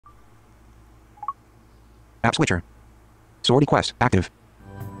App switcher. Swordy Quest active.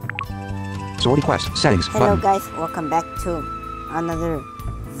 Swordy Quest settings. Hello button. guys, welcome back to another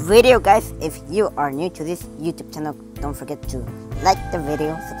video guys. If you are new to this YouTube channel, don't forget to like the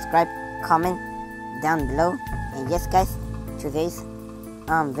video, subscribe, comment down below. And yes guys, today's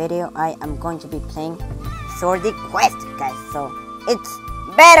video I am going to be playing Swordy Quest guys. So it's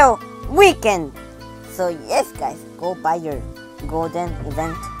battle weekend. So yes guys, go buy your golden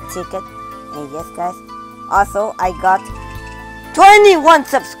event ticket. And yes guys, also I got 21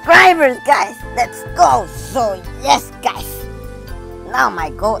 subscribers guys. Let's go. So yes guys, now my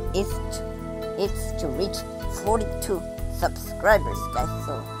goal is to reach 42 subscribers guys.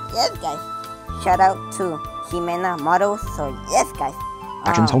 So yes guys, shout out to Jimena Models. So yes guys,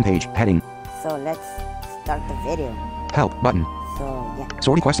 Actions homepage heading. so let's start the video. Help button. So yeah,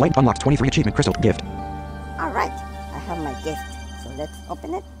 Swordy Quest Lite unlocks 23 achievement crystal gift. alright, I have my gift, so let's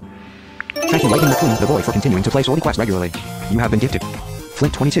open it. Thank you Lightning McQueen the boy for continuing to play Swordy Quest regularly. You have been gifted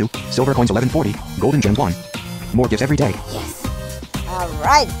Flint 22, silver coins 1140, golden gems 1. More gifts every day. Yes.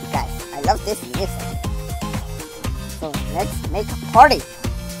 Alright guys, I love this music. So let's make a party.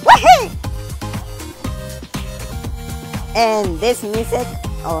 Woohoo! And this music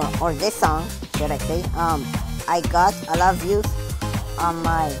or this song, should I say, I got a lot of views on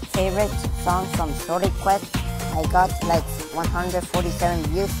my favorite song from Swordy Quest. I got like 147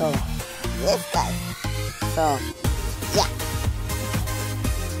 views, so yes guys. So yeah,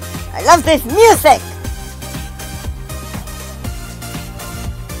 I love this music.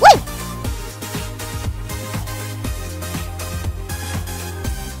 Wait.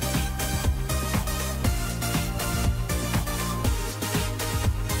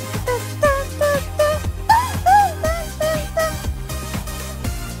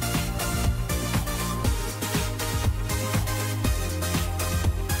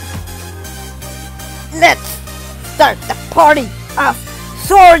 Let's start the party of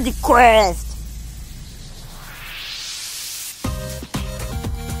Swordy Quest!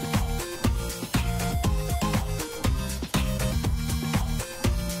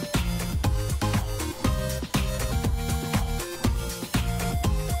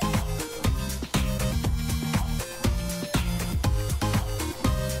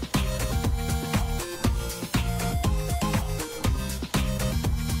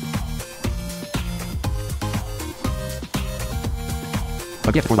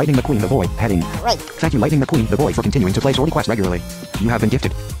 A gift for Lightning McQueen the boy heading. Alright, Thank you Lightning McQueen the boy for continuing to play Swordy Quest regularly. You have been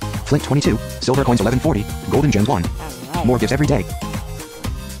gifted Flint 22, silver coins 1140, golden gems 1. alright. More gifts every day.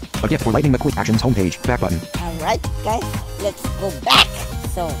 A gift for Lightning McQueen actions homepage back button. Alright guys, let's go back.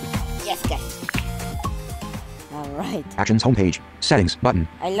 So, yes guys. Alright. Actions homepage settings button.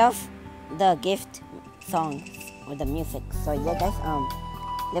 I love the gift songs or the music. So yeah guys,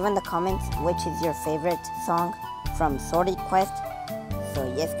 leave in the comments which is your favorite song from Swordy Quest.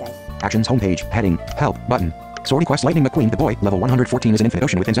 So yes guys. Actions homepage heading help button. Swordy Quest Lightning McQueen the boy level 114 is an infinite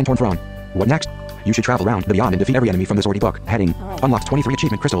ocean with Zentorn throne. What next? You should travel around the beyond and defeat every enemy from the Swordy book. Heading Alright. unlocks 23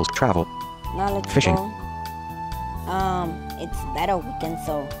 achievement crystals. Travel. Now let's Fishing. go. It's battle weekend,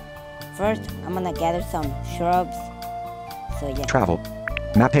 so first I'm gonna gather some shrubs. So yeah. Travel.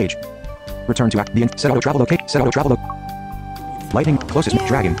 Map page. Return to the set auto travel locate. Set auto travel Lightning closest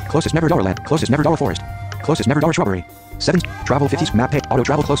dragon. Closest Neverdora land. Closest Neverdora forest. Closest Neverdora shrubbery. 7 travel 50 map page. Auto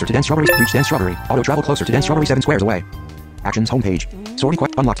travel closer to dense shrubberies. Reach dense shrubbery. Auto travel closer to dense shrubbery 7 squares away. Actions homepage. Swordy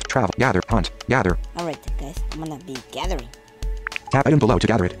Quest unlocked. Travel. Gather. Hunt. Gather. Alright guys, I'm gonna be gathering. Tap item below to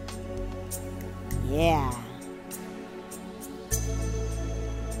gather it. Yeah.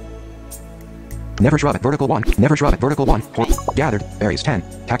 Never shrub at vertical 1. Never shrub at vertical 1. Gathered. Berries 10.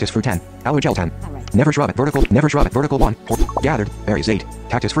 Cactus fruit 10. Aloe gel 10. Alright. Never shrub at vertical. Never shrub at vertical 1. Gathered. Berries 8.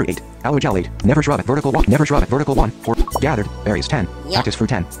 Cactus fruit 8. Aloe gel 8. Never shrub at vertical 1. Never shrub at vertical 1. Gathered. Berries 10. Yeah. Cactus fruit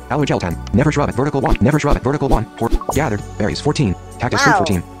 10. Aloe gel 10. Never shrub at vertical 1. Never shrub at vertical 1. Gathered. Berries 14. Cactus fruit Wow.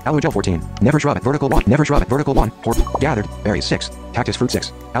 14. Aloe gel 14. Never shrub at vertical 1. Never shrub at vertical 1. Gathered. Berries 6. Cactus fruit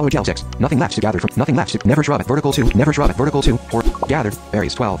 6. Aloe gel 6. Nothing left to gather from. Nothing left to. Never shrub at vertical 2. Never shrub at vertical 2. Gathered.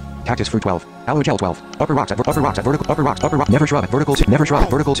 Berries 12. Cactus fruit 12. Aloe gel 12. Upper rocks at vertical. Upper rock. Never shrub at vertical 2. Never shrub at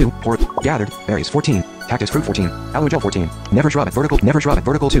vertical 2. Gathered. Berries 14. Cactus fruit 14. Aloe gel 14. Never shrub at vertical. Never shrub at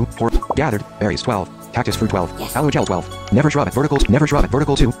vertical 2. Gathered. Berries 12. Cactus fruit 12. Yes. Aloe gel 12. Never shrub at vertical. Never shrub at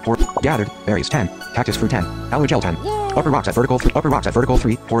vertical 2. Gathered. Berries 10. Cactus fruit 10. Aloe gel 10. Yay. Upper rocks at vertical 3. Upper rocks at vertical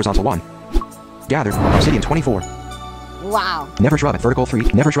 3. Horizontal 1. Gathered. Obsidian 24. Wow. Never shrub at vertical 3.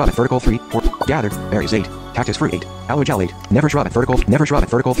 Never shrub at vertical 3. Gathered. Berries 8. Cactus fruit 8. Aloe gel 8. Never shrub at vertical. Never shrub at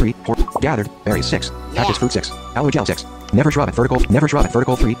vertical 3. Gathered. Berries 6. Cactus Yeah. fruit 6. Aloe gel 6. Never shrub at vertical. Never shrub at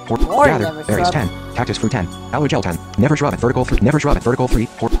vertical 3. More Gathered. never Berries shrub. 10. Cactus fruit 10. Aloe gel 10. Never shrub at vertical 3. Never shrub at vertical 3.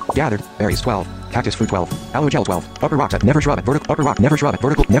 Gathered. Berries 12. Cactus fruit 12. Aloe gel 12. Upper rock at never shrub at vertical. Upper rock never shrub at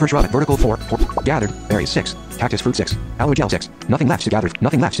vertical. Never shrub at vertical 4. Gathered. Berries 6. Cactus fruit 6. Aloe gel 6. Nothing left to gather.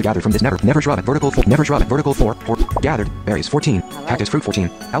 Nothing left to gather from this never shrub at vertical 4. Never shrub at vertical 4. Gathered. Berries 14. Cactus fruit 14.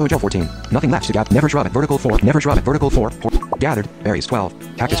 Aloe gel 14. Nothing left to gather. Never shrub at vertical 4. Never shrub at vertical 4. Gathered. Berries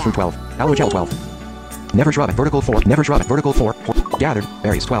 12. Cactus fruit 12. Aloe gel 12. Never shrub at vertical 4. Never shrub at vertical 4. Gathered.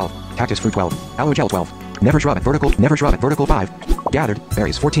 Berries 12. Cactus fruit 12. Aloe gel 12. Never shrub at vertical. Never shrub at vertical 5. Gathered.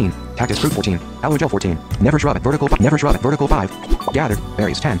 Berries 14. Cactus fruit 14. Aloe gel 14. Never shrub at vertical. Never shrub at vertical 5. Gathered.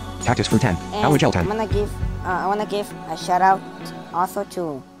 Berries 10. Cactus fruit 10. Aloe gel 10. I wanna give a shout out also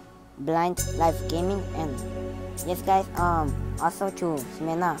to Blind Life Gaming, and yes guys, also to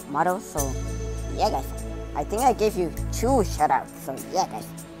Ximena Model. So yeah guys, I think I gave you 2 shout outs. So yeah guys.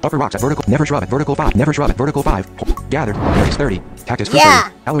 Upper rocks at vertical. Never shrub at vertical 5. Never shrub at vertical 5. Gathered. Berries 30. Cactus fruit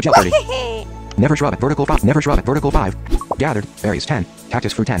 30. Aloe gel 30. Never shrub at vertical 5. Never shrub at vertical 5. Gathered. Berries 10.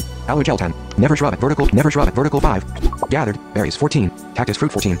 Cactus fruit 10. Aloe gel 10. Never shrub at vertical. Never shrub at vertical 5. Gathered. Berries 14. Cactus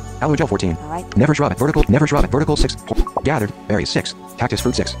fruit 14. Aloe gel 14. Alright. Never shrub at vertical. Never shrub at vertical 6. Gathered. Berries 6. Cactus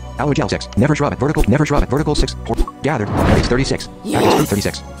fruit 6. Aloe gel 6. Never shrub at vertical. Never shrub at vertical 6. Gathered. Berries 36. Cactus fruit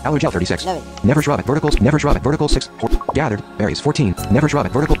 36. Aloe gel 36. Never shrub at vertical. Never shrub at vertical 6. Gathered. Berries 14. Never shrub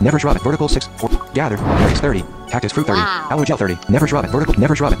at vertical. Never shrub at vertical 6. Gathered. Berries 30. Cactus fruit 30. Aloe gel 30. Never shrub at vertical.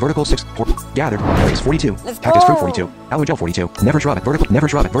 Never shrub at vertical 6. Gathered. Berries 42. Cactus fruit 42. Aloe gel 42. Never shrub at vertical. Never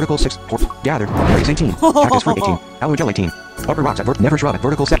shrub at vertical 6. Gathered. Berries 18. Cactus fruit 18. Aloe gel 18. Upper rocks at never shrub at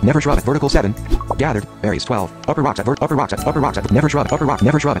vertical 7. Never shrub at vertical 7. Gathered. Berries 12. Upper rocks at never shrub at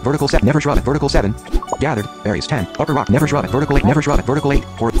never shrub at vertical 7. Never shrub at vertical 7. Gathered. Berries 10. Upper rock never shrub at vertical 8. Never shrub at vertical 8.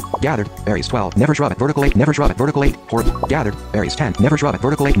 Gathered. Berries 12. Never shrub at vertical 8. Never shrub at vertical 8. Gathered. Berries 10. Never shrub at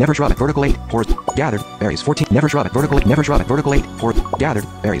vertical 8. Never shrub at vertical 8. Gathered. Berries 14. Never shrub at vertical 8. Never shrub at vertical 8. Gathered.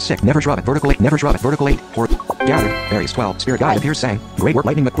 Berries 6. Never shrub at vertical 8. Never shrub at vertical 8. Gathered. Berries 12. Spirit guide appears saying, "Great work,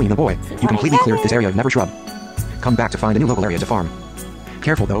 Lightning McQueen the boy. You completely cleared this area of never shrub. Come back to find a new local area to farm.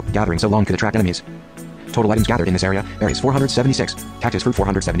 Careful though, gathering so long could attract enemies." Total items gathered in this area: berries 476, cactus fruit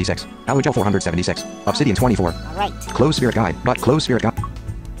 476, aloe gel 476, obsidian 24. Alright. Close spirit guide, but close spirit guide.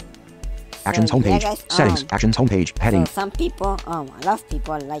 Actions homepage, guys, settings, actions homepage, heading. So some people, a lot of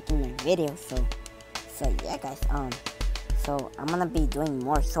people are liking my videos, so yeah guys, so I'm gonna be doing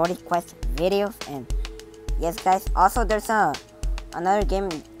more Swordy Quest videos, and yes guys, also there's another game,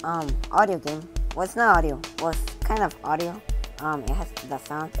 audio game. Well, it's not audio, well, it's kind of audio. It has the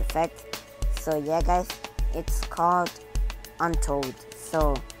sound effect. So yeah guys, it's called Untold.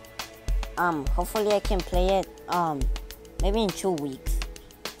 So hopefully I can play it maybe in 2 weeks.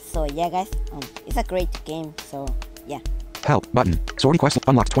 So yeah guys, it's a great game. So yeah. Help button. Swordy Quest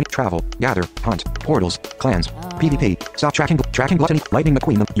unlocks 20. Travel, gather, hunt, portals, clans, PvP. Stop tracking gluttony. Lightning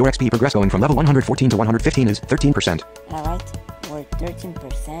McQueen. Your XP progress going from level 114 to 115 is 13%. Alright, we're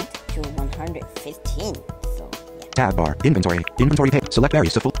 13% to 115. So yeah. Tab bar. Inventory page. Select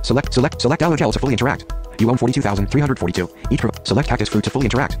berries to full. Select aloe gel to fully interact. You own 42,342. Each select cactus fruit to fully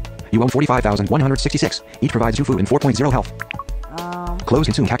interact. You own 45,166. Each provides you food and 4.0 health. Close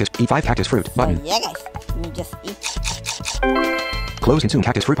consume cactus. Eat 5 cactus fruit. Button. So yeah guys, let me just eat. Close consume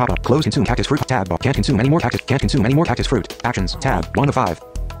cactus fruit pop-up. Close consume cactus fruit tab bar. Can't consume any more cactus fruit. Actions tab 1 of 5.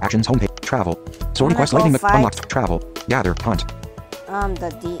 Actions homepage. Travel. Swordy Quest Lightning unlocked. Travel. Gather. Hunt. Not the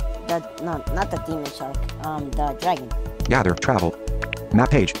demon shark. The dragon. Gather. Travel. Map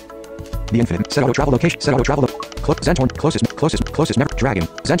page. The infinite. Set auto travel location. Set auto travel. Zentorn. Closest member. Dragon.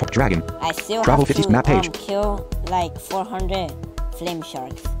 Zentorn. Dragon. I still travel have 50 to map page. Kill like 400 flame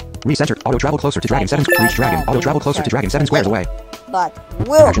sharks. Recenter. Auto travel closer to dragon 7. Reach dragon. Auto travel closer to dragon 7 squares away. But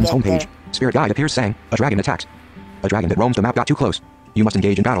we'll Actions get homepage. there. Spirit guide appears saying, "A dragon attacked. A dragon that roams the map got too close. You must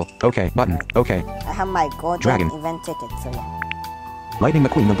engage in battle. Okay. Button. Okay. I have my golden Dragon. event ticket, so yeah. Lightning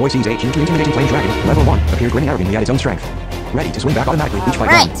McQueen the boy sees a hugely intimidating flame dragon. Level 1. Appeared grinning arrogantly at its own strength. Ready to swing back automatically each fight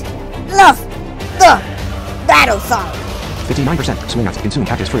round. Alright. Love the battle song. 59%. Swing at consume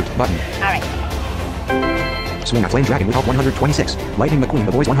cactus fruit. Button. Alright. Swing at flame dragon with health 126. Lightning McQueen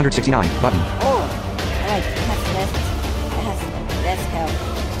the boy's 169. Button. Oh. Alright. It has less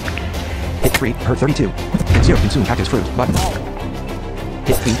health. Hit 3. Hurt 32. Hit 0. Consume cactus fruit. Button. Oh.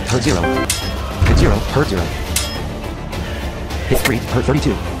 Hit 3. Hurt 0. Hit 0. Hurt 0. Hit 3. Hurt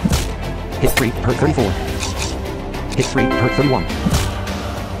 32. Hit 3. Hurt 34. Hit 3. Hurt 31.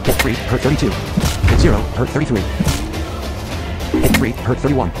 Hit 3. Hurt 32. Hit 0. Hurt 33. Hit 3. Hurt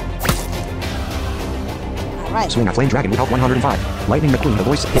 31. Alright. Swing at flame dragon with health 105. Lightning McQueen the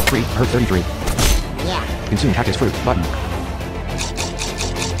voice. Hit 3. Hurt 33. Yeah. Consume cactus fruit. Button.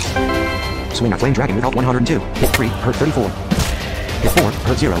 Swing at flame dragon with health 102. Hit 3. Hurt 34. Hit 4.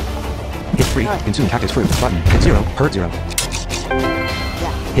 Hurt 0. Hit 3. Consume cactus fruit. Button. Hit 0. Hurt 0.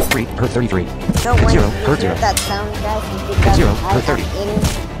 Yeah. hit 3, hurt 33. So when 0, you hurt hear 0. that sound, guys, it's because 0, I hurt am 30. eating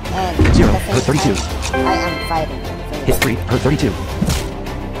and 0, at the hurt same 32. time, I am fighting. So Hit 3, hurt 32.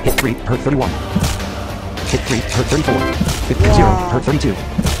 Hit 3, hurt 31. Hit 3, hurt 34. Hit 0, Yeah. hurt 32.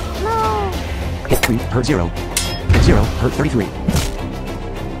 no. Hit 3, hurt 0. Hit 0, hurt 33.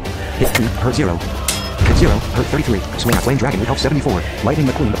 Hit 2, hurt 0. Hit 0, hurt 33. Swing at Flame Dragon with health 74. Lightning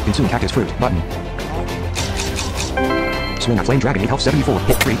McQueen, consume Cactus Fruit, button. Swing at Flame Dragon with health 74.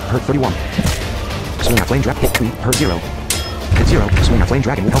 Hit 3, hurt 31. Swing at Flame Dragon, hit 3, hurt 0. Hit 0, swing at Flame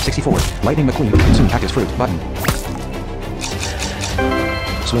Dragon with health 64. Lightning McQueen, consume Cactus Fruit, button.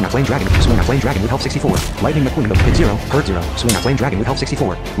 Swing at Flame Dragon with health 64. Lightning McQueen, hit 0, hurt 0. Swing at Flame Dragon with health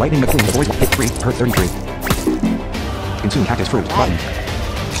 64. Lightning McQueen, the boys, hit 3, hurt 33. Consume Cactus Fruit, button.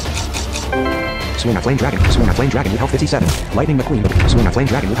 Swing at Flame Dragon with health 57. Lightning McQueen, swing at Flame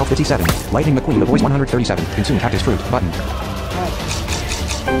Dragon with health 57. Lightning McQueen, the boys 137. Consume Cactus Fruit, button.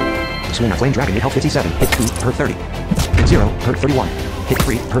 Swing at Flame Dragon with health 57. Hit 2, hurt 30. Hit 0, hurt 31. Hit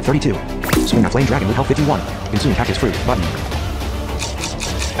 3, hurt 32. Swing at Flame Dragon with health 51. Consume Cactus Fruit, button.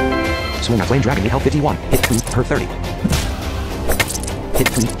 Swing at Flame Dragon with health 51. Hit 2, hurt 30. Hit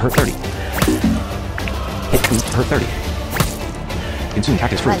 3, hurt 30. Hit 2, hurt 30. Consume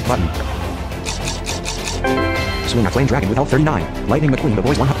Cactus Fruit, button. Swing at Flame Dragon with health 39. Lightning McQueen, the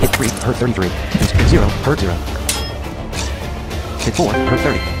boys 1 hit 3, hurt 33. Hit 0, hurt 0. Hit 4, hurt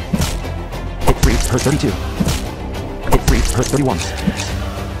 30. Hit 3, hurt 32. Hit 3, hurt 31.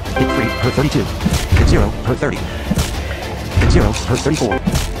 Hit 3, hurt 32. Hit 0, hurt 30. Hit 0, hurt 34.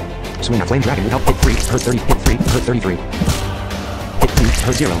 Swing at Flame Dragon with health hit 3, hurt 30. Hit 3, hurt 33. Hit 2,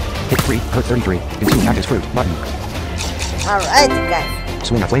 hurt 0. Hit 3, hurt 33. Consume Cactus Fruit, button. Alright, guys.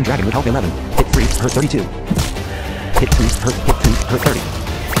 Swing at Flame Dragon with health 11. Hit 3, hurt 32. Hit 2, hurt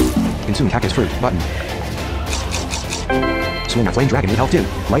 30. Consume Cactus Fruit, button. Swing at Flame Dragon with health 2.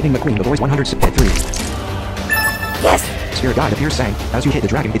 Lightning McQueen, the boys 100, hit 3. Yes! Spirit Guide appears saying, as you hit the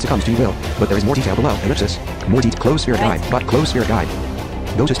dragon, it succumbs to your will. But there is more detail below, ellipsis. More detail, close Spirit Guide, but close Spirit Guide.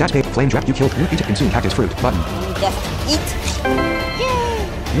 Go to stats page, Flame Dragon, you killed, root beat to consume Cactus Fruit, button. Let me just eat.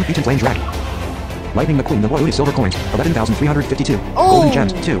 Yay! Root beat and Flame Dragon. Lightning McQueen, the boy silver coins, 11,352. Oh. Golden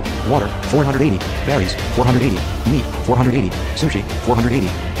gems, 2. Water, 480. Berries, 480. Meat, 480. Sushi, 480.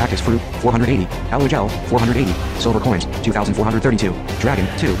 Cactus fruit, 480. Aloe gel, 480. Silver coins, 2,432. Dragon,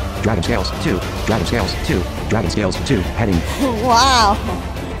 2. Dragon scales, 2. Dragon scales, 2. Dragon scales, 2. Heading. Wow.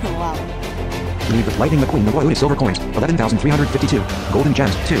 Wow. Leave with Lightning McQueen, the boy silver coins, 11,352. Golden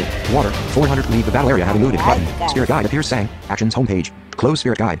gems, 2. Water, 400. Leave the battle area having looted, button. Spirit Guide appears saying, actions homepage. Close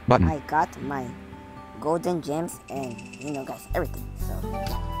Spirit Guide, button. I got my golden gems and, guys, everything. So,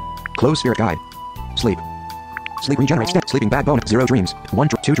 Close Spirit Guide. Sleep. Sleep regenerates dead. Sleeping bad bonus. 0 dreams. 1,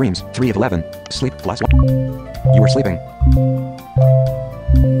 2 dreams. 3 of 11. Sleep plus 1. You are sleeping.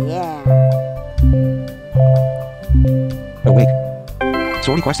 yeah. Awake.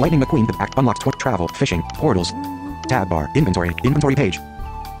 Swordy Quest Lightning McQueen. The act unlocks travel, fishing, portals. Tab bar. Inventory. Inventory page.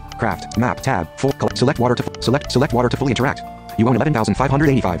 Craft. Map. Tab. Full. Select water to select water to fully interact. You own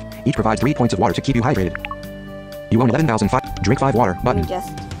 11,585. Each provides 3 points of water to keep you hydrated. You own 11,005. Drink 5 water. Button. Let me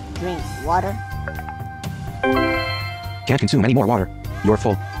just drink water. Can't consume any more water. You're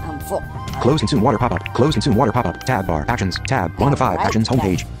full. I'm full. Close consume water pop-up. Close consume water pop-up. Tab bar. Actions. Tab. 1 of 5. Right, Actions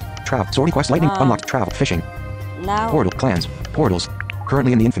homepage. Travel. Swordy Quest Lightning unlocked travel. Fishing. Now, Portal. Clans. Portals.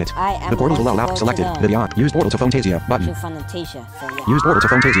 Currently in the infinite. I am The portals will going to allow go to selected. the- The beyond. Use portal to Fantasia. to Button. Fantasia. So, yeah. Use portal to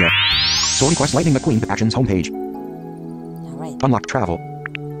Fantasia. Swordy Quest Lightning McQueen. Actions homepage. Alright. Unlock travel.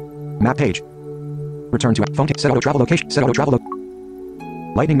 Map page. Return to phone. Set auto travel location. Set auto travel.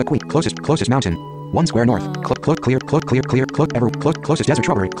 Lightning McQueen. Closest mountain. 1 square north. Clear. Closest desert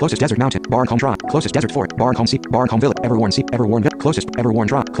shrubbery. Closest desert mountain. Barn Home Drive. Closest desert fort. Barn Home Sea. Barn Home Village. Everworn Sea. Everworn Village. Closest Everworn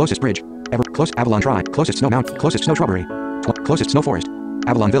Drive. Closest bridge. Close Avalon Drive. Closest snow mountain. Closest snow shrubbery. Closest snow forest.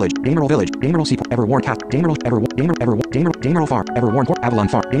 Avalon Village. Damerel Village. Damerel Sea. Everworn Cat. Damerel Farm. Everworn Port. Avalon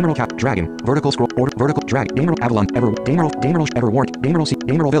Farm. Damerel Cat. Dragon. Vertical scroll. Order. Vertical drag. Damerel Avalon. Damerel Everworn. Damerel Sea.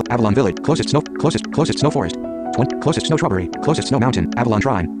 Damerel Village. Avalon Village. Closest snow forest. Closest snow shrubbery. Closest snow mountain. Avalon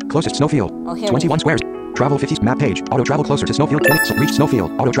Shrine. Closest snow field. Oh, here 21 squares. Travel 50. Map page. Auto travel closer to snowfield. Reach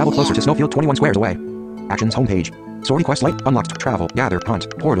snowfield. Auto travel closer to snowfield 21 squares away. Actions homepage. Swordy Quest Light unlocked. Travel. Gather. Hunt.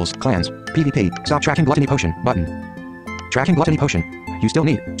 Portals. Clans. PvP. Stop tracking Gluttony Potion. Button. Tracking Gluttony Potion. You still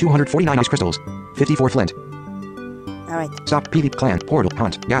need 249 ice crystals. 54 flint. Alright. Stop PvP. Clan. Portal.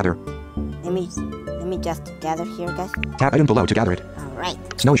 Hunt. Gather. Let me just gather here, guys. Tap item below to gather it. Alright.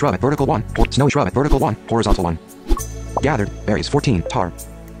 Snowy shrub at vertical 1. Snowy shrub at vertical 1. Horizontal 1. Gathered. Berries 14. Tar.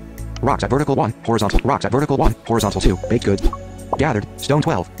 Rocks at vertical 1. Horizontal. Rocks at vertical 1. Horizontal 2. Baked goods. Gathered. Stone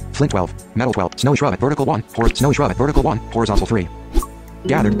 12. Flint 12. Metal 12. Snowy shrub at vertical 1. Snowy shrub at vertical 1. Horizontal 3.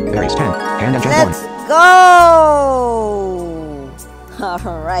 Gathered. Berries 10. Hand enchant Let's 1. go!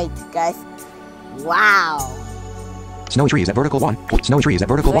 Alright, guys. Wow. Snow trees at vertical 1. Snow trees at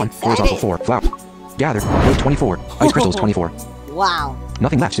vertical So 1. Horizontal excited. 4. Flower. Gathered. Wood 24. Ice crystals 24. Wow.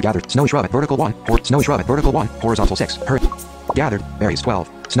 Nothing left to gather. Snow shrub at vertical 1. Snow shrub at vertical 1. Horizontal 6. Hurt. Gathered. Berries 12.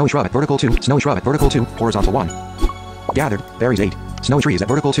 Snow shrub at vertical 2. Snow shrub at vertical 2. Horizontal 1. Gathered. Berries 8. Snow trees at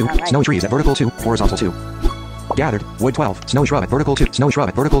vertical 2. Alright. Snow trees at vertical 2. Horizontal 2. Gathered. Wood 12. Snow shrub at vertical 2. Snow shrub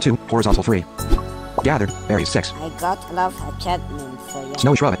at vertical 2. Horizontal 3. Gathered. Berries 6. I got a lot of achievements, so yeah.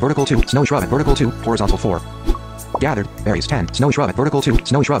 Snow shrub at vertical 2. Snow shrub at vertical 2. Horizontal 4. Gathered. Berries 10. Snow shrub at vertical 2.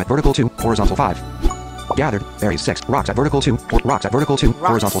 Snow shrub at vertical 2. Horizontal 5. Gathered. Berries 6. Rocks at vertical 2. Rocks at vertical 2.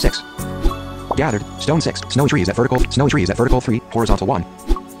 Horizontal 6. Gathered. Stone 6. Snow trees at vertical. Snow trees at vertical 3. Horizontal 1.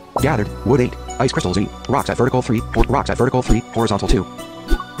 Gathered. Wood 8. Ice crystals 8. Rocks at vertical 3. Rocks at vertical 3. Horizontal 2.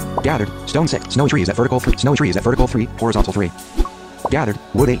 Gathered. Stone 6. Snow trees at vertical 3. Snow trees at vertical 3. Horizontal 3. Gathered.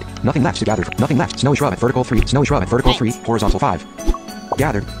 Wood 8. Nothing left to gather. Nothing left. Snow shrub at vertical 3. Snow shrub at vertical 3. Horizontal 5.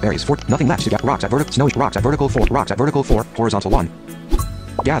 Gathered. Berries 4. Nothing left to gather. Rocks at vertical. Snow. Rocks at vertical 4. Rocks at vertical 4. Horizontal 1.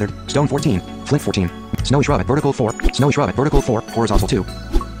 Gathered. Stone 14. Flint 14. Snow shrub at vertical 4. Snow shrub at vertical 4. Horizontal 2.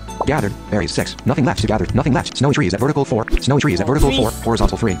 Gathered. Berries 6. Nothing left to gather. Nothing left. Snow trees at vertical 4. Snow trees at vertical 4.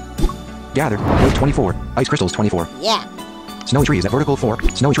 Horizontal 3. Gathered. Wood 24. Ice crystals 24. Yeah. Snow trees at vertical 4.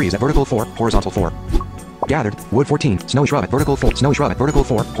 Snow trees at vertical 4. Horizontal 4. Gathered. Wood 14. Snow shrub at vertical 4. Snow shrub at vertical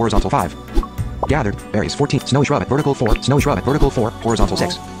 4. Horizontal 5. Gathered. Berries 14. Snow shrub at vertical 4. Snow shrub at vertical 4. Horizontal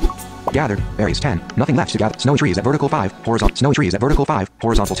 6. Gathered. Berries 10. Nothing left to gather. Snow trees at vertical 5. Horizontal. Snow trees at vertical 5.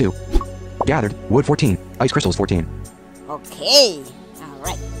 Horizontal 2. Gathered. Wood 14. Ice crystals 14. Okay.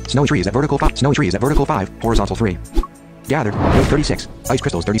 Alright. Snow trees at vertical 5. Snow trees at vertical 5. Horizontal 3. Gathered. Wood 36. Ice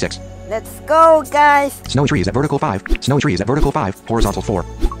crystals 36. Let's go, guys. Snow trees at vertical 5. Snow trees at vertical 5. Horizontal 4.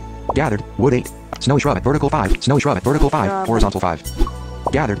 Gathered. Wood 8. Snow shrub at vertical 5. Snow shrub at vertical 5. Horizontal 5.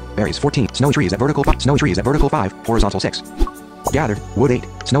 Gathered. Berries 14. Snow trees at vertical 5. Snow trees at vertical 5. Horizontal 6. Gathered. Wood 8.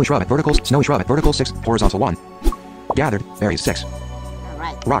 Snow shrub at vertical. Snow shrub at vertical 6. Horizontal 1. Gathered. Berries 6.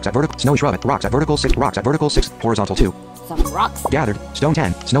 Alright. Rocks at vertical. Snow shrub at rocks at vertical 6. Rocks at vertical 6. Horizontal 2. Some rocks. Gathered. Stone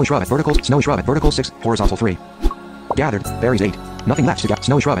 10. Snow shrub at vertical. Snow shrub at vertical 6. Horizontal 3. Gathered. Berries 8. Nothing left to gather.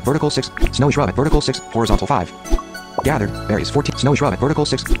 Snow shrub at vertical 6. Snow shrub at vertical 6. Horizontal 5. Gathered. Berries 14. Snow shrub at vertical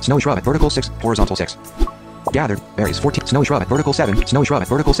 6. Snow shrub at vertical 6. Horizontal 6. Gathered. Berries 14. Snow shrub at vertical 7. Snow shrub at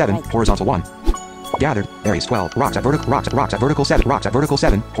vertical 7. Horizontal 1. Gathered. Berries 12. Rocks at vertical. Rocks at vertical 7. Rocks at vertical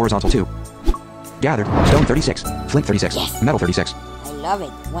 7. Horizontal 2. Gathered. Stone 36. Flint 36. Yes. Metal 36. I love it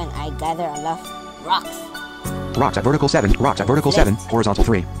when I gather a lot of rocks. Rocks at vertical 7. Rocks at vertical 7. Horizontal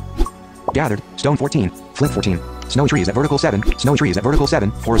 3. Gathered. Stone 14. Flint 14. Snow trees at vertical 7. Snow trees at vertical 7.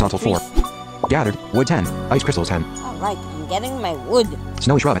 Horizontal 4. Gathered. Wood 10. Ice crystals 10. Alright, I'm getting my wood.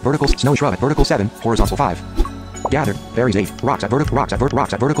 Snow shrub at vertical. Snow shrub at vertical 7. Horizontal 5. Gathered. Berries 8. Rocks at vertical. Rocks at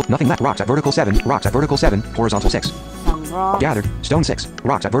vertical. Nothing left. Rocks at vertical 7. Rocks at vertical 7. Horizontal 6. Some rocks. Gathered. Stone 6.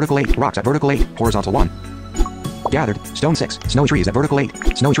 Rocks at vertical 8. Rocks at vertical 8. Horizontal 1. Gathered. Stone 6. Snow trees at vertical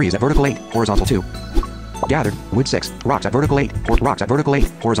 8. Snow trees at vertical 8. Horizontal 2. Gathered. Wood 6. Rocks at vertical 8. Rocks at vertical 8.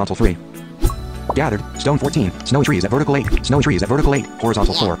 Horizontal 3. Gathered. Stone 14. Snow trees at vertical 8. Snow trees at vertical 8.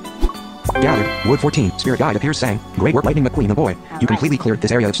 Horizontal 4. Gathered. Wood 14. Spirit guide appears saying, "Great work, Lightning McQueen, the boy. You completely cleared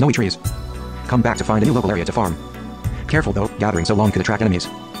this area of snowy trees. Come back to find a new local area to farm. Careful though, gathering so long could attract enemies."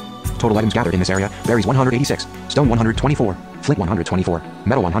 Total items gathered in this area: berries 186, stone 124, flint 124,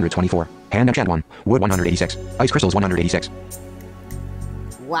 metal 124, hand enchant 1, wood 186, ice crystals 186.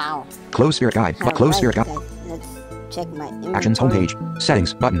 Wow. Close spirit guide. Close spirit guide. Guys, let's check my inventory. Actions homepage.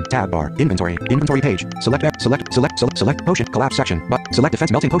 Settings button. Tab bar. Inventory. Inventory page. Select potion. Collapse section. But select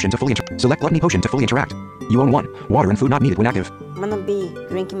defense melting potion to fully select gluttony potion to fully interact. You own 1. Water and food not needed when active. I'm gonna be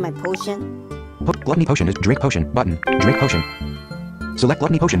drinking my potion. Gluttony potion is drink potion button. Drink potion. Select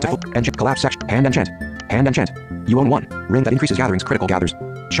gluttony potion to full enchant. Collapse section. Hand enchant. Hand enchant. You own 1. Ring that increases gatherings critical gathers.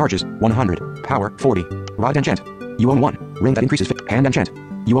 Charges 100. Power 40. Rod enchant. You own 1. Ring that increases hand enchant.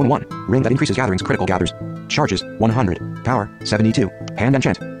 You own 1. Ring that increases gatherings critical gathers. Charges 100. Power 72. Hand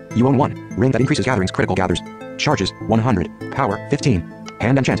enchant. You own 1. Ring that increases gatherings critical gathers. Charges 100. Power 15.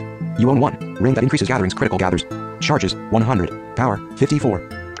 Hand enchant. You own 1. Ring that increases gatherings critical gathers. Charges 100. Power 54.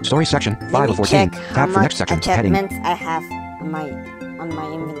 Story section 5 of 14. Tab for next section. Heading. I have on my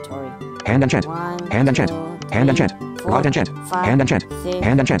inventory. Hand enchant. Hand enchant. Hand enchant. Rod enchant. Hand enchant.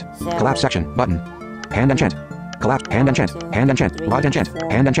 Hand enchant. Collapse section button. Hand enchant. Collapse. Hand enchant. Hand enchant. Rod enchant.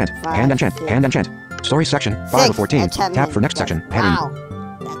 Hand enchant. Hand enchant. Hand enchant. Story section 5 of 14. Tab for next section. Heading. Wow.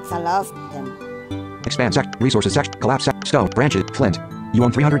 That's a lot of them. Expand section. Resources section. Collapse section. Stone. Branches. Flint. You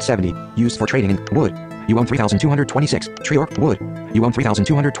own 370. Used for trading in wood. You own 3,226. Tree orc. Wood. You own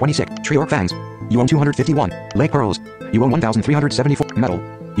 3,226. Tree orc fangs. You own 251. Lake pearls. You own 1,374. Metal.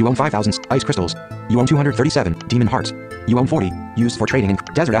 You own 5,000. Ice crystals. You own 237. Demon hearts. You own 40. Used for trading in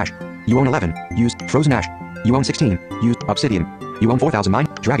desert ash. You own 11. Used frozen ash. You own 16. Used obsidian. You own 4,000 mine.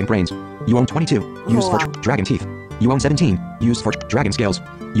 Dragon brains. You own 22. Used for dragon teeth. You own 17. Used for dragon scales.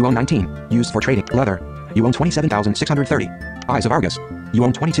 You own 19. Used for trading leather. You own 27,630. Eyes of Argus. You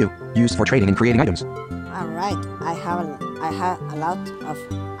own 22. Used for trading and creating items. Alright, I have a lot of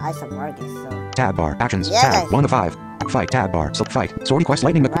Eyes of Argus, so... Tab bar. Actions. Yeah, tab. guys. 1 of 5. Fight. Tab bar. So fight. Swordy Quest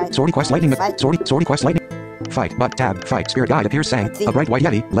lightning. Right. Swordy Quest lightning. Fight. Swordy Quest lightning. Fight. But tab. Fight. Spirit guide appears saying. Let's see. A bright white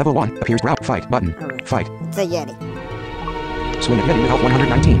yeti. Level 1 appears. Route. Fight. Button. Alright. Fight. It's a Yeti. Swing at Yeti with health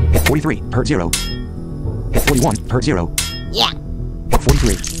 119. Hit 43. Hurt 0. Hit 41. Hurt 0. Yeah. Hit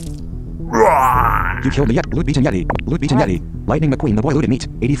 43. You killed the Yeti. Loot beaten Yeti. Loot beaten Yeti. Lightning McQueen. The boy looted meat.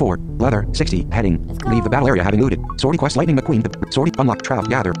 84. Leather. 60. Heading. Let's go. Leave the battle area having looted. Swordy Quest Lightning McQueen. The Swordy unlock. Travel.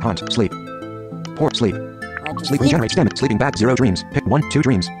 Gather. Hunt. Sleep. Port. Sleep. Right to Sleep regenerates stamina. Sleeping bag. 0 dreams. Pick 1. 2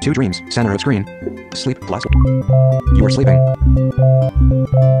 dreams. 2 dreams. Center of screen. Sleep plus. You are sleeping.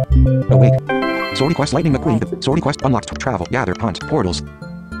 Awake. Swordy Quest Lightning McQueen. The Swordy Quest unlocked. Travel. Gather. Hunt. Portals.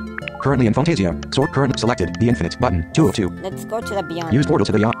 Currently in Fantasia. Sword current selected. The infinite button. 2 of 2. Let's go to the beyond. Use portal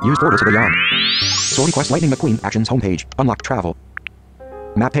to the yawn. Use portal to the yawn. Swordy Quest Lightning McQueen. Actions homepage. Unlock travel.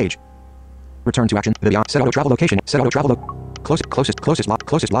 Map page. Return to action. The beyond. Set auto travel location. Set auto travel. Closest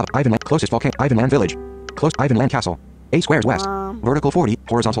lava. Ivanland. Closest volcano. Ivanland village. Close Ivanland castle. A squares west. Vertical 40.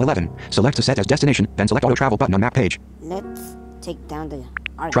 Horizontal 11. Select to set as destination. Then select auto travel button on map page. Let's take down the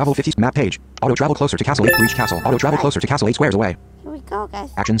Argus. Travel 50. Map page. Auto travel closer to castle 8. Reach castle. Auto travel closer to castle 8 squares away. Here we go,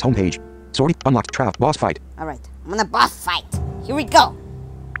 guys. Actions homepage. Swordy unlocked travel. Boss fight. Alright, I'm on a boss fight. Here we go.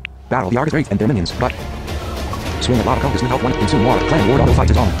 Battle the Argus Wraith and their minions. But swing at lava compass with health 1. Consume water. Clan ward auto fight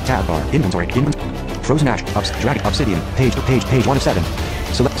is on. Tab bar. Inventory. Frozen ash. Dragon. Obsidian. Page 1 of 7.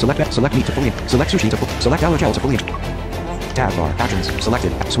 Select meat to fully. Select sushi to full. Select allergel to fully. Tab bar. Actions.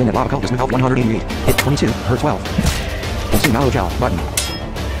 Selected. Swing at lava compass with health 188. Hit 22. Hurt 12. Consume allergel. Button.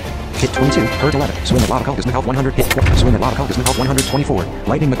 Hit 22. Hurt 11. Swing at lava compass with health 100. Hit 12. Swing at lava compass with health 124.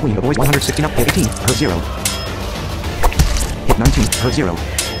 Lightning McQueen avoids 116 up. Hit 18. Hurt 0. Hit 19. Hurt 0.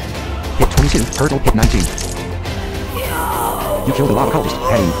 Hit 22. Hurt. Hit 19. You killed the lava cultist.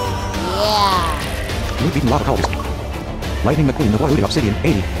 Heading. Yeah. You beaten lava cultist. Lightning McQueen the boy looted obsidian.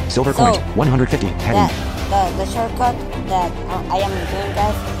 80. Silver coins. 150. Heading. The shortcut that I am doing,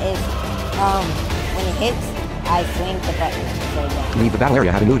 guys, is when it hits, I swing the button. So yeah. Leave the battle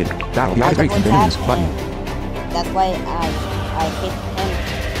area having looted. Battle the Argus Wraith and their minions. Button. That's why I hit him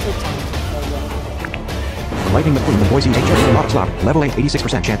 2 times. So yeah. Lightning McQueen the boys use HM lava slot. Level 8.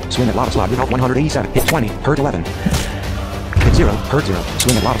 86% chance. Swing at lava slot with health 187. Hit 20. Hurt 11. Hit 0. Hurt 0.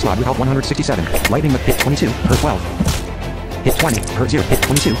 Swing at lava slot with health 167. Lightning Hit 22. Hurt 12. Hit 20. Hurt 0. Hit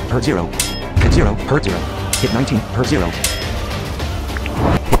 22. Hurt 0. Hit 0. Hurt 0. Hit 19. Hurt 0.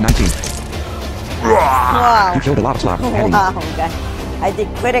 Hit 19. Wow. You killed the lava slot. Heading. Wow, guys. I did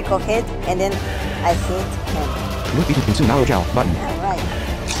critical hit and then I hit him. Loot beaten consume narrow gel. Button. Alright.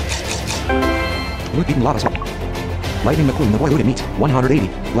 Loot beaten lava slot. Lightning McQueen the boy looted meat. 180.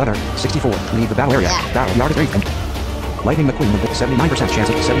 Leather. 64. Leave the battle area. Yeah. Battle the Argus Wraith and Lightning McQueen the boy 79% chance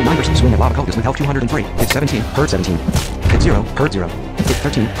of 79% swing at lava cultist with health 203. Hit 17. Hurt 17. Hit 0. Hurt 0. Hit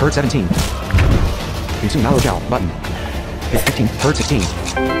 13. Hurt 17. Consume narrow gel. Button. Hit 15. Hurt 16.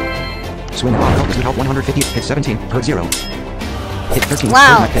 Swing at lava cultist with health 150. Hit 17. Hurt 0. Hit 13.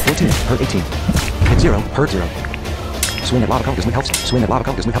 Wow. Hit 14. Hurt 18. Hit 0. Hurt 0. Swing at lava cultist with health. Swing at lava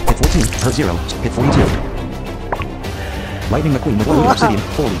cultist with health. Hit 14. Hurt 0. Hit 42. Lightning McQueen the boy looted obsidian.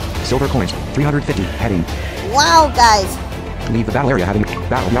 40. Silver coins. 350. Heading. Wow, guys. Leave the battle area having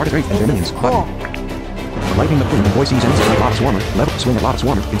battle the Argus Wraith and their minions. Cool. Button. Lightning McQueen the boy sees enemies like lava swarmer. Level. Swing at lava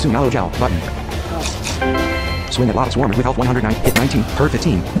swarmer. Consume aloe gel. Button. Swing at lava swarmer with health 109. Hit 19. Hurt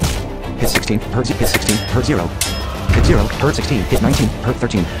 15. Hit 16. Hurt 0. Hit 16. Hurt 0. Hit 0. Hurt 16. Hit 19. Hurt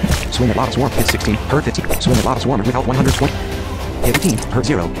 13. Swing at lava swarmer. Hit 16. Hurt 15. Swing at lava swarmer with health 120. Hit 18. Hurt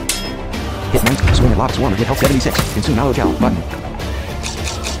 0. Hit 19. Swing at lava swarmer with health 76. Consume aloe gel. Button.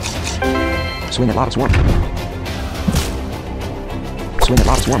 Swing at lava swarmer. Swing at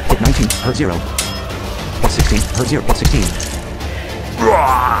lava swarm. Hit 19. Hurt 0. Hit 16. Hurt 0. Hit 16.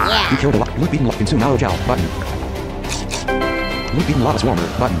 Yeah. You killed a lot. Loot beaten. Consume aloe gel. Button. Loot beaten lava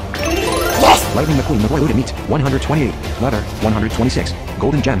swarmer. Button. Yes. Lightning McQueen the boy looted meat. 128. Leather. 126.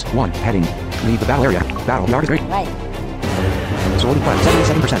 Golden gems. 1. Heading. Leave the battle area. Battle the Argus Wraith. Right. Swordy Quest.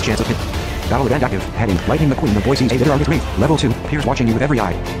 77% chance of hit. Battle event active. Heading. Lightning McQueen the boy sees a bitter Argus Wraith. Level 2. Appears watching you with every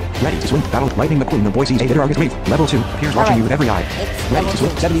eye. Ready to swing. Battle. Lightning McQueen the boy sees a bitter Argus Wraith. Level 2. Appears watching you with every eye. It's Ready level to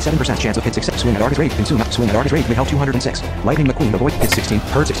swing. 2. 77% chance of hit 6. Swing at Argus Wraith. Consume. Swing at Argus Wraith with health 206. Lightning McQueen the boy hit 16.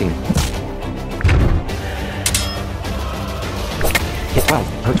 Hurt 16. Hit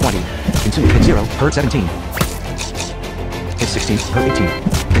 12. Hurt 20. Consume. Hit 0. Hurt 17. Hit 16. Hurt 18.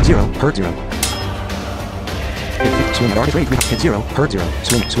 Hit 0. Hurt 0. Swing at artist rate, we hit 0, hurt 0.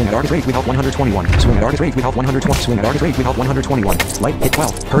 Swing at artist rate, we health 121. Swing at artist rate, we health 120. Swing at artist rate, we health 121. Light, hit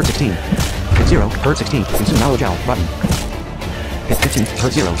 12, hurt 16. Hit 0, hurt 16. Consume aloe gel, button. Hit 15,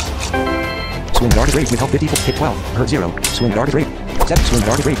 hurt 0. Swing at artist rate, we health 54. Hit 12, hurt 0. Swing at artist rate, 7. Swing at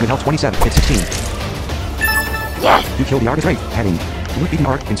artist rate, we health 27. Hit 16. Yes! You killed the artist rate, heading. Loot beaten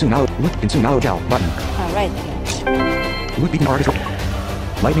art, consume aloe gel, button. Alright. Loot beaten artist rate.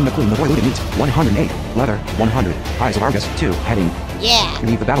 Lightning McQueen, the boy looted meat, 108. Leather, 100. Eyes of Argus, 2. Heading. Yeah!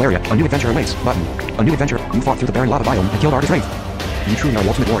 Leave the battle area. A new adventure awaits. Button. A new adventure. You fought through the barren lava biome and killed Argus Wraith. You truly are the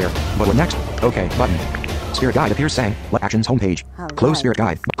ultimate warrior. But what next? Okay. Button. Spirit guide appears saying, let actions homepage. Close spirit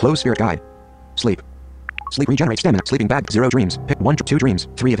guide. Close spirit guide. Sleep. Sleep regenerate stamina. Sleeping bag. 0 dreams. Pick 1, 2 dreams.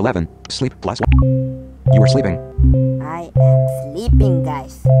 3 of 11. Sleep plus 1. You are sleeping. I am sleeping,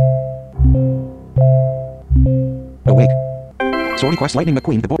 guys. Awake. Swordy Quest Lightning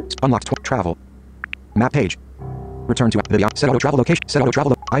McQueen, the boy. Unlocked travel. Map page. Return to the set auto travel location. Set auto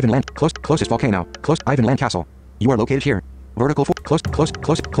travel. Ivan Land. Closest volcano. Ivan Land Castle. You are located here. Vertical.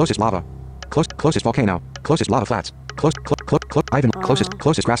 Closest lava. Closest volcano. Closest lava flats. Ivan.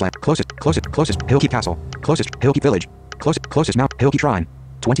 Closest grassland. Closest Hillkeep Castle. Closest Hillkeep Village. Closest Mount Hillkeep Shrine.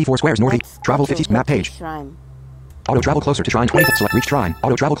 24 squares northeast. Travel 50 map page. Shrine. Auto travel closer to shrine 24. Select reach shrine.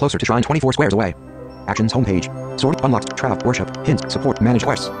 Auto travel closer to shrine 24 squares away. Actions homepage. Sword unlocked. Travel. Worship. Hints. Support. Manage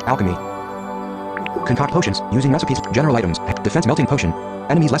quests. Alchemy. Concoct potions. Using recipes. General items. Defense melting potion.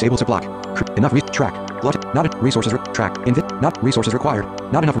 Enemies less able to block. Enough track. Glutton. Not resources. Track. Not resources required.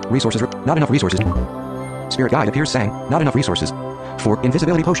 Not enough resources. Not enough resources. Spirit guide appears saying, not enough resources. For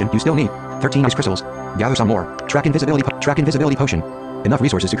invisibility potion, you still need 13 ice crystals. Gather some more. Track invisibility potion. Enough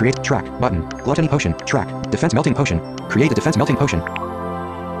resources to create track. Button. Gluttony potion. Track. Defense melting potion. Create a defense melting potion.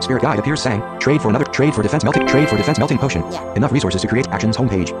 Spirit guide appears saying, trade for defense melting potion. Yeah. Enough resources to create actions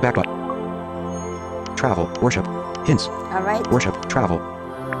homepage. Back up. Travel. Worship. Hints. Alright. Worship. Travel.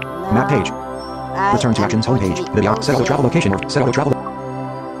 Map page. Return to actions homepage. Video. Set auto travel location or set auto travel.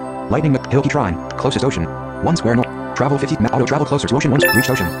 Lightning Hillkeep Shrine. Closest ocean. 1 square north. Travel 50. Auto travel closer to ocean 1. Reach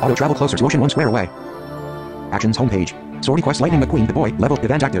ocean. Auto travel closer to ocean 1 square away. Actions homepage. Swordy Quest Lightning McQueen the boy. Level.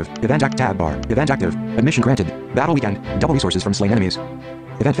 Event active. Event act tab bar. Event active. Admission granted. Battle weekend. Double resources from slain enemies.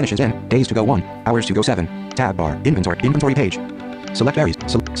 Event finishes in. Days to go 1. Hours to go 7. Tab bar. Inventory page. Select berries.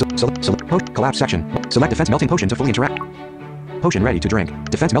 Select collapse section. Select defense melting potion to fully interact. Potion ready to drink.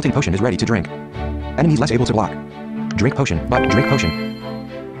 Defense melting potion is ready to drink. Enemies less able to block. Drink potion. Drink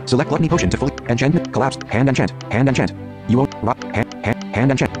potion. Select gluttony potion to fully enchantment. Collapse. Hand enchant. You won't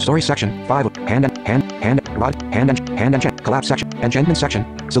hand enchant. Story section 5. Hand enchant. Collapse section. Enchantment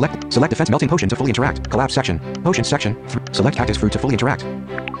section. Select defense melting potion to fully interact. Collapse section. Potion section. Select cactus fruit to fully interact.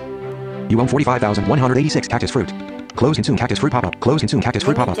 You own 45,186 cactus fruit. Close consume cactus fruit pop-up. Close consume cactus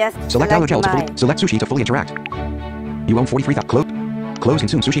fruit pop-up. Select aloe gel to fully select sushi to fully interact. You own 43,000. Close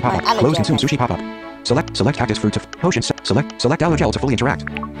consume sushi pop-up. Close consume sushi pop-up. Select cactus fruit to potion. Select aloe gel to fully interact.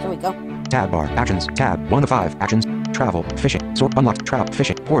 Here we go. Tab bar. Actions. Tab. 1 of 5. Actions. Travel. Fishing. Sword unlocked. Trout.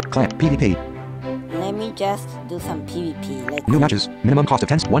 Fishing. Port. Clan. PvP. Let me just do some PvP. Let's New matches. Minimum cost of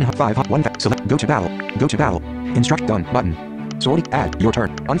 10. 1 5 1. Select. Go to battle. Go to battle. Instruct. Done. Button. Swordy. Add. Your turn.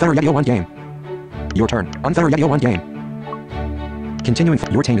 Unfettered Yeti 1 game. Your turn. Unfettered Yeti 1 game. Continuing.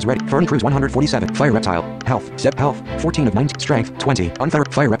 Your team is ready. Fernie Cruz 147. Fire Reptile. Health. Health. 14 of 19. Strength. 20.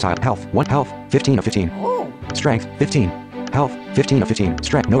 Unfettered. Fire Reptile. Health. 1 health. 15 of 15. Oh. Strength. 15. Health. 15 of 15.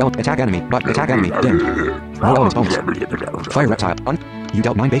 Strength. No element. Attack enemy. But attack enemy. Dimmed. No elements bonus. Fire Reptile. You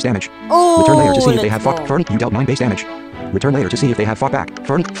dealt 9 base damage. Oh, Return later to see if they have fought. Fernie. You dealt 9 base damage. Return later to see if they have fought back.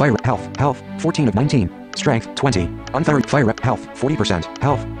 Fernie. Fire. Health. 14 of 19. Strength. 20. Unfettered. Fire rep. Health. 40%.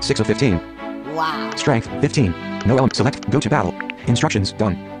 Health. 6 of 15. Wow. Strength. 15. No element. Select. Go to battle. Instructions.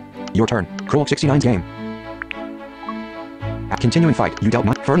 Done. Your turn. Cruel 69 game. Continuing fight. You dealt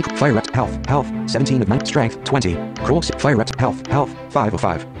 9. Fernie. Fire rep. Health. 17 of 9. Strength. 20. Cruel. Fire rep. Health. 5 of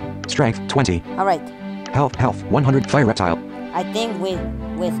 5. Strength. 20. Alright. Health. 100. Fire reptile. I think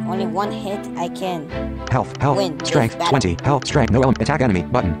with only 1 hit I can Health. win. Strength. this 20. Health. Strength. No element. Attack enemy.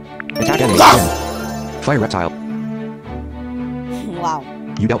 Button. Attack enemy. Win. Fire reptile. battle.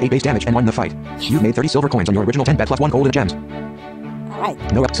 Wow. You dealt 8 base damage and won the fight. You've made 30 silver coins on your original 10 bet plus 1 golden gems. Alright.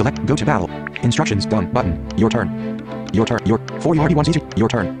 No. Select. Go to battle. Instructions. Done. Button. Your turn. Your turn. Your 4 URD1 C2. Your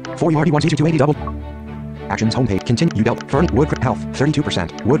turn. 4 URD1 C2 280 double. Actions homepage. Continue. You dealt. Fernie. Wood crit. Health.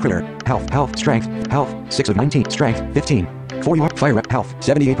 32%. Wood critter. Health. Strength. Health. 6 of 19. Strength. 15. 4 UR. Fire rep. Health.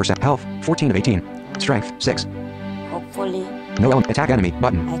 78%. Health. 14 of 18. Strength. 6. Hopefully No element. Attack enemy.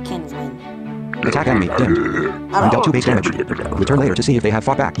 Button. I can win. Attack enemy. Dimmed. You dealt 2 base damage. Return later to see if they have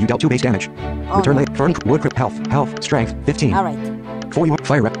fought back. You dealt 2 base damage. Return later. Fern, wood, crit, health, strength, 15. Alright. For you,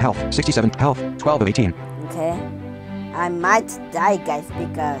 fire rep, health, 67, health, 12 of 18. Okay. I might die, guys,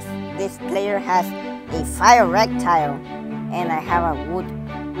 because this player has a fire reptile and I have a wood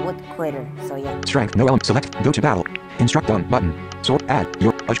critter. So yeah. Strength, no element. Select, go to battle. Instruct done, button. Sword, add,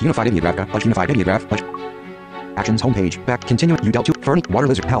 your, unified ideograph, actions, homepage, back, continue, you dealt 2, Fernie, water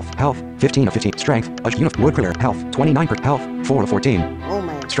lizard, health, 15 of 15, strength, wood critter, health, 29 per, health, 4 of 14. Oh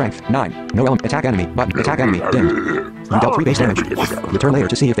my. Strength, 9, no element, attack enemy, button, attack enemy, dimmed. You dealt 3 base damage. Return later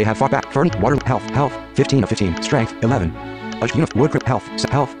to see if they have fought back. Fernie, water, health, 15 of 15, strength, 11. Wood critter,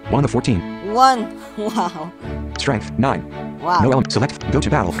 health, 1 of 14. 1, wow. Strength, 9. Wow. No element, select, go to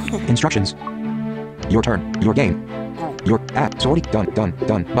battle. Instructions. Your turn, your game. Alright. Your, Swordy,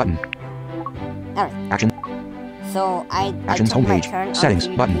 done, button. Alright. Action. So Actions took my homepage. turn Settings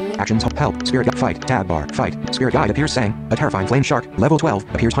on button. PvP. Actions help. Spirit guide fight. Tab bar fight. Spirit guide appears saying a terrifying flame shark level 12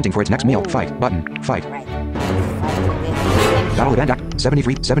 appears hunting for its next meal. Fight button. Fight. Right. Battle event act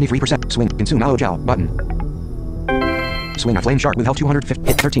 73%. Swing. Consume aloe gel button. Swing a flame shark with health 250.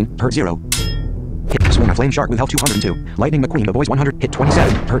 Hit 13. Hurt 0. Hit. Swing a flame shark with health 202. Lightning McQueen the boys 100. Hit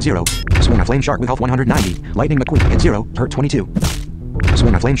 27. Hurt 0. Swing a flame shark with health 190. Lightning McQueen. Hit 0. Hurt 22.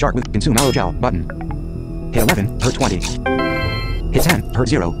 Swing a flame shark with consume aloe gel button. Hit 11, hurt 20. Hit 10, hurt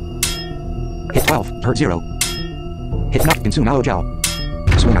 0. Hit 12, hurt 0. Hit 9, consume aloe gel.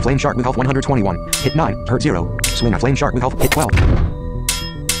 Swing a flame shark with health 121. Hit 9, hurt 0. Swing a flame shark with health. Hit 12.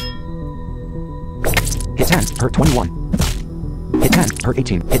 Hit 10, hurt 21. Hit 10, hurt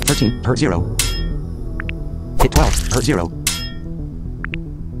 18. Hit 13, hurt 0. Hit 12, hurt 0.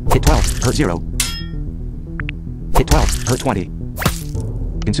 Hit 12, hurt 0. Hit 12, hurt 20.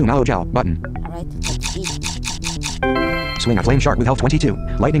 Consume aloe gel button. Alright, let's eat. Swing a flame shark with health 22.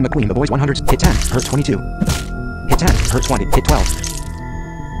 Lightning McQueen the boys 100. Hit 10, hurt 22. Hit 10, hurt 20. Hit 12.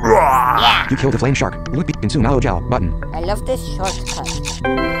 Yeah. You killed the flame shark. Loot beat. Consume aloe gel button. I love this shortcut.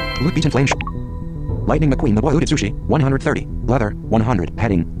 Loot beaten flame shark. Lightning McQueen the boy looted sushi 130. Leather 100.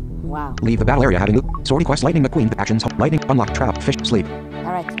 Heading. Wow. Leave the battle area having loot. Swordy Quest Lightning McQueen actions. Lightning unlock trap fish sleep.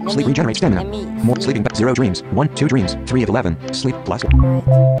 Alright, Sleep regenerate stamina. More sleeping. 0 dreams. 1 2 dreams. 3 of 11. Sleep plus.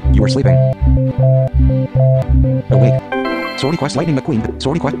 Alright. You are sleeping. Awake. Swordy Quest Lightning McQueen.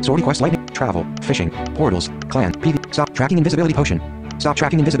 Swordy Quest Lightning. Travel. Fishing. Portals. Clan. PV. Stop tracking invisibility potion. Stop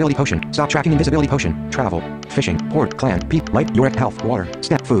tracking invisibility potion. Stop tracking invisibility potion. Travel. Fishing. Port. Clan. P. Light. Your health. Water.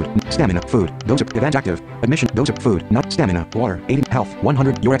 Food. Stamina. Food. Those are event active. Admission. Those are food. Not stamina. Water. 80. Health.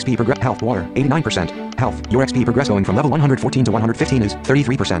 100. Your XP progress. Health. Water. 89%. Health. Your XP progress going from level 114 to 115 is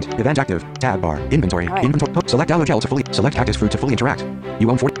 33%. Event active. Tab bar. Inventory. Right. Inventory. Select aloe gel to fully. Select cactus fruit to fully interact.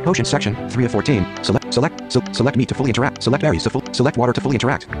 You own 40. Potions section. 3 of 14. Select meat to fully interact. Select berries to select water to fully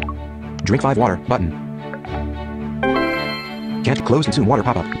interact. Drink 5 water. Button. Can't close consume water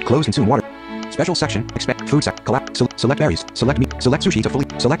pop-up. Close consume water. Special section. Expect food sec. Collapse. Select berries. Select meat. Select sushi to fully.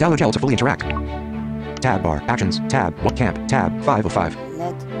 Select aloe gel to fully interact. Tab bar. Actions. Tab. What camp. Tab. 5 of 5.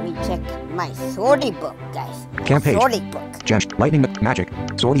 Let me check my Swordy book, guys. Camp page. Swordy book. Gems. Lightning. Magic.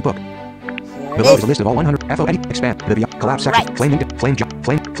 Swordy book. Here Below it is a list of all 100. FON. Expand. Vivia. Collapse section. Right.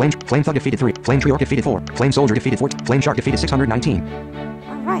 Flame thug defeated 3. Flame tree orc defeated 4. Flame soldier defeated 4. Flame shark defeated 619.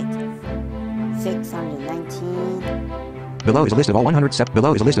 Alright. 619. Below is a list of all 100.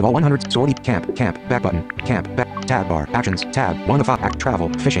 Below is a list of all 100. Swordy. Camp. Back button. Back. Tab bar. Actions. Tab. 1 of 5. Act. Travel.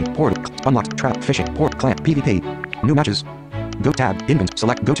 Fishing. Portal. Unlocked. Trap. Fishing. Port. Clan. PvP. New matches. Go tab. Invent.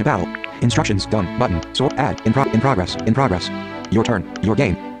 Select. Go to battle. Instructions. Done. Button. Sword. Add. In progress. Your turn. Your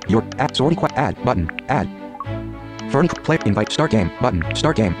game. Your add. Swordy Quest. Add. Button. Add. Fern. Play. Invite. Start game. Button.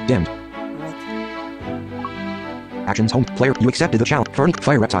 Start game. Dimmed. Alright. Actions. Home. Player. You accepted the challenge. Fern.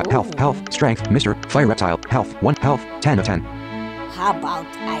 Fire reptile. Ooh. Health. Strength. Mr. Fire reptile. Health. 1. Health. 10 of 10. How about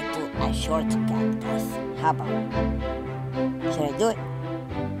I do a shortcut, guys? How about? Should I do it?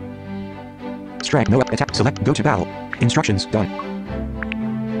 Strength. No attack. Select. Go to battle. Instructions. Done.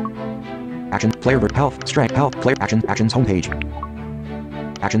 Action. Player. Health. Strength. Health. Player. Actions. Actions. Homepage.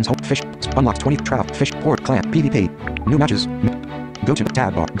 Actions. Home. Fish. Unlocks 20. Travel. Fish. Port. Clan. PvP. New matches. Go to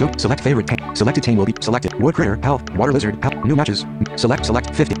tab bar. Go. Select favorite tame. Selected tame will be selected. Wood critter. Health. Water lizard. Health. New matches. Select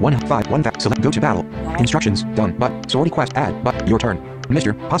 50. 1 5 1 fact. Select. Go to battle. Instructions. Done. But. Swordy Quest. Add. But. Your turn.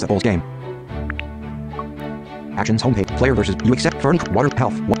 Mr. Possibles game. Actions. Homepage. Player versus. You accept Fern. Water.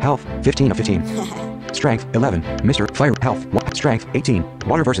 Health. Health. 15 of 15. Strength. 11. Mr. Fire. Health. Strength. 18.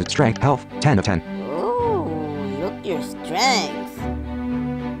 Water versus. Strength. Health. 10 of 10. Ooh, look your strength.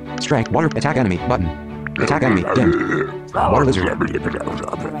 Strength. Water. Attack enemy. Button. Attack enemy. Dimmed. Water lizard.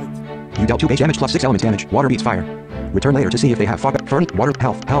 Alright. You dealt 2 base damage plus 6 elements damage. Water beats fire. Return later to see if they have fog. Fernie, water,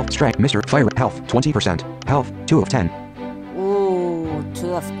 health, strength, Mr. Fire, health, 20%. Health, 2 of 10. Ooh,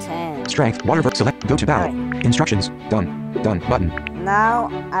 2 of 10. Strength, water, select, go to battle. Right. Instructions, done, button. Now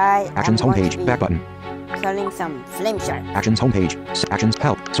I Actions am going homepage, to be back button. killing some flame shark. Actions homepage, actions,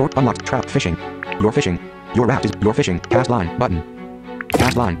 help, sort, unlocked, trap, fishing. Your fishing. Your raft is, your fishing, cast line, button.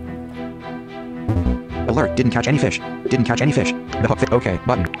 Cast line. Alert, didn't catch any fish. Didn't catch any fish. The hook, okay,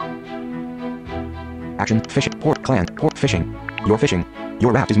 button. Action, fishing, port, clan, port, fishing. Your fishing.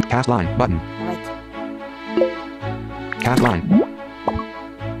 Your raft is, cast line, button. Right. Cast line.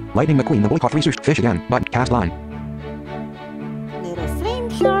 Lightning McQueen, the boy caught 3 sushi, fish again, button, cast line. Little flame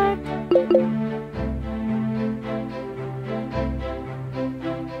shark.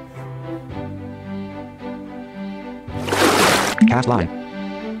 Cast line.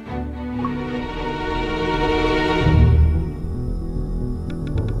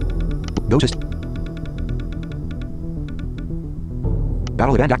 Ghost.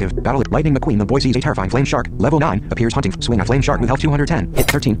 Battle event active. Battle. Lightning McQueen, the boy sees a terrifying flame shark. Level 9. Appears hunting. Swing a flame shark with health 210. Hit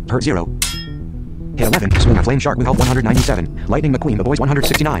 13. Hurt 0. Hit 11. Swing a flame shark with health 197. Lightning McQueen, the boy's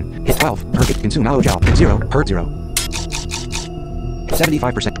 169. Hit 12. Hurt. Consume aloe gel. Hit 0. Hurt 0.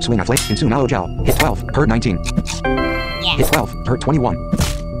 75%. Swing a flame. Consume aloe gel. Hit 12. Hurt 19. Yeah. Hit 12. Hurt 21.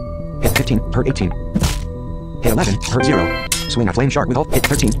 Hit 15. Hurt 18. Hit 11. Hurt 0. Swing a flame shark with health. Hit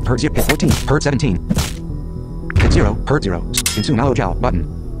 13. Hurt 0. Hit 14. Hurt 17. Hit 0. Hurt 0. Consume aloe gel. Button.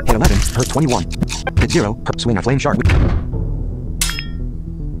 Hit 11. Hurt 21. Hit 0. Hurt. Swing a flame shark with...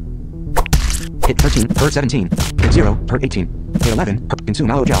 Hit 13. Hurt 17. Hit 0. Hurt 18. Hit 11. Hurt. Consume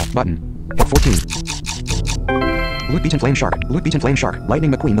aloe gel. Button. Hit 14. Loot beaten flame shark. Loot beaten flame shark.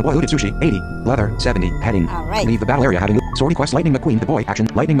 Lightning McQueen, the boy looted sushi. 80. Leather. 70. Heading. Alright. Leave the battle area having... Swordy Quest. Lightning McQueen, the boy. Action.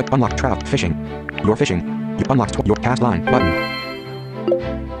 Lightning Mc... Unlocked trout. Fishing. Your fishing. You unlocked your cast line. Button.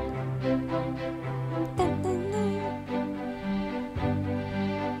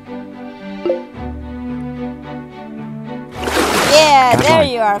 Yeah, Cast there line.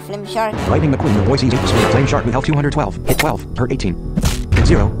 you are, flame shark. Lightning McQueen, the boy sees a swing a flame shark with health 212. Hit 12. Hurt 18. Hit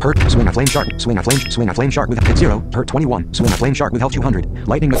 0. Hurt. Swing a flame shark. Swing a flame shark with hit 0. Hurt 21. Swing a flame shark with health 200.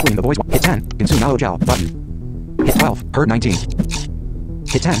 Lightning McQueen, the boy's hit 10. Consume aloe gel. Button. Hit 12. Hurt 19.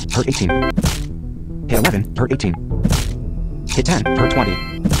 Hit 10. Hurt 18. Hit 11. Hurt 18. Hit 10. Hurt 20.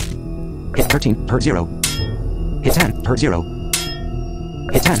 Hit 13. Hurt 0. Hit 10. Hurt 0.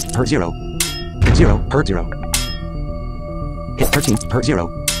 Hit 10. Hurt 0. Hit 0. Hurt 0. Hit 13. Hurt 0.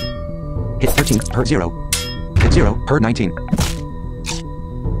 Hit 13. Hurt 0. Hit 0. Hurt 19.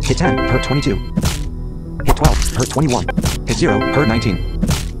 Hit 10. Hurt 22. Hit 12. Hurt 21. Hit 0. Hurt 19.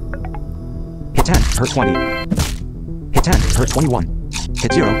 Hit 10. Hurt 20. Hit 10. Hurt 21.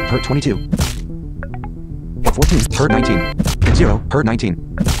 Hit 0. Hurt 22. Hit 14. Hurt 19. Hit 0. Hurt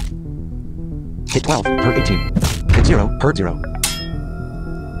 19. Hit 12. Hurt 18. Hit 0. Hurt 0.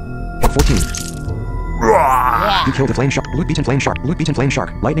 Hit 14. Yeah. You killed a flame shark. Loot beaten flame shark. Loot beaten flame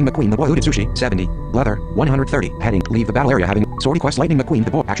shark. Lightning McQueen, the boy looted sushi. 70. Leather. 130. Heading. Leave the battle area having... Swordy Quest. Lightning McQueen,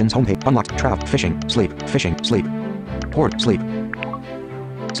 the boy. Actions homepage. Unlocked. Trout. Fishing. Sleep. Fishing. Sleep. Port. Sleep.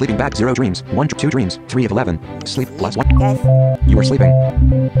 Sleeping bag. 0 dreams. 1 2 dreams. 3 of 11. Sleep. Plus 1. Guys, You are sleeping.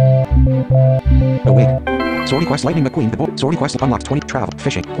 Awake. Swordy Quest. Lightning McQueen, the boy. Swordy Quest. Unlocked. 20. Travel.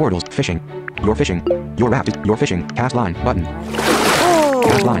 Fishing. Portals. Fishing. Your fishing. Your raft is... Your fishing. Cast line. Button. ooh,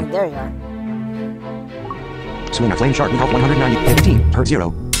 Cast line. there you are. Swing a flame shark with health 190. Hit 15. Hurt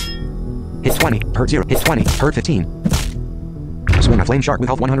 0. Hit 20. Hurt 0. Hit 20. Hurt 15. Swing a flame shark with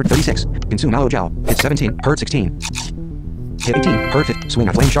health 136. Consume aloe gel. Hit 17. Hurt 16. Hit 18. Hurt 15. Swing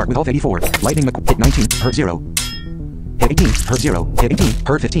a flame shark with health 84. Lightning McQueen. Hit 19. Hurt 0. Hit 18. Hurt 0. Hit 18.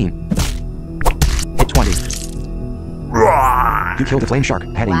 Hurt 15. Hit 20. You killed a flame shark.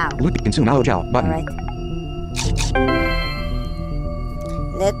 Heading. Wow. Loot. Consume aloe gel. Button. Alright.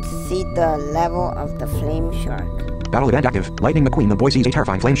 Let's see the level of the flame shark. Battle event active. Lightning McQueen, the boy sees a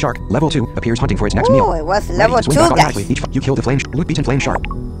terrifying flame shark. Level 2. Appears hunting for its next Ooh, meal. it was Ready level to swing 2, back automatically. guys. You killed a flame loot beaten flame shark.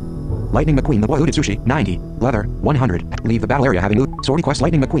 Lightning McQueen, the boy looted sushi. 90. Leather. 100. Leave the battle area having loot. Swordy Quest.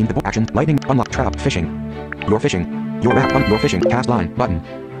 Lightning McQueen, the boy. Action. Lightning. Unlock. Trap. Fishing. Your fishing. Your raft. Your fishing. Cast line. Button.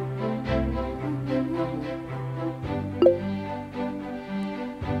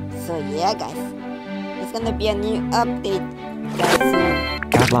 So yeah, guys, it's gonna be a new update very soon.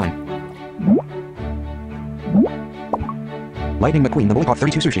 Cast line. Lightning McQueen, the boy caught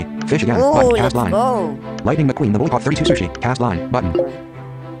 32 sushi. Fish again. Ooh, Button. let's Cast line. go. Lightning McQueen, the boy caught 32 sushi. Cast line. Button.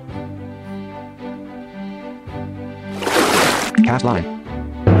 Cast line.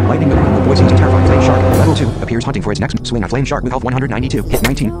 Lightning McQueen, the boy sees a terrifying flame shark. Level 2. Appears hunting for its next. Swing a flame shark with health 192. Hit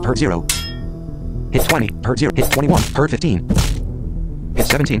 19. Hurt 0. Hit 20. Hurt 0. Hit 21. Hurt 15. Hit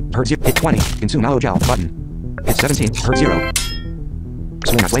 17. Hurt 0. Hit 20. Consume aloe gel. Button. Hit 17, hurt 0.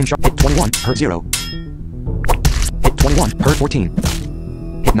 Swing at flame shark. Hit 21, hurt 0. Hit 21, hurt 14.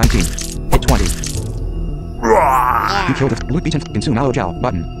 Hit 19, hit 20. You killed it. Loot beaten. Consume aloe gel.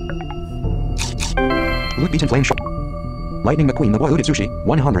 Button. Loot beaten flame shark. Lightning McQueen the boy looted sushi.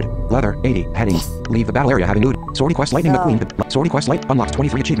 100. Leather. 80. Heading. Leave the battle area having loot. Swordy Quest Lightning McQueen. Swordy Quest Light unlocks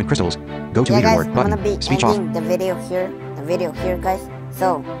 23 achievement crystals. Go to guys, leaderboard. Button. I'm gonna be Speech off. ending the video here, guys.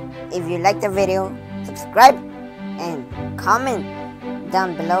 So, if you like the video, subscribe and comment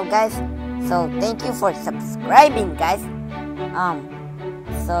down below, guys. So, thank you for subscribing, guys.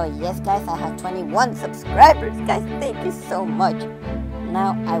 So yes, guys, I have 21 subscribers, guys. Thank you so much.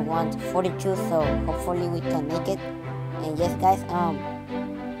 Now I want 42, so hopefully we can make it. And yes, guys,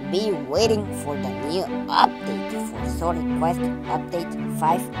 be waiting for the new update for Swordy Quest update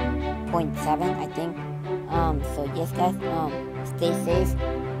 5.7, I think. So yes, guys, stay safe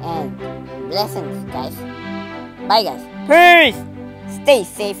and blessings, guys. Bye, guys. Peace. Stay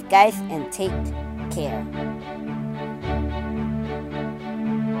safe, guys, and take care.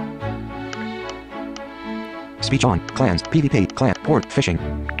 Speech on. Clans. PvP. Clan. Port. Fishing.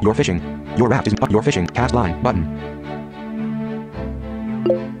 Your fishing. Your raft is your fishing. Cast line. Button.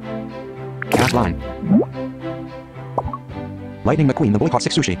 Cast line. Lightning McQueen the boy caught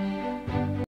 6 sushi.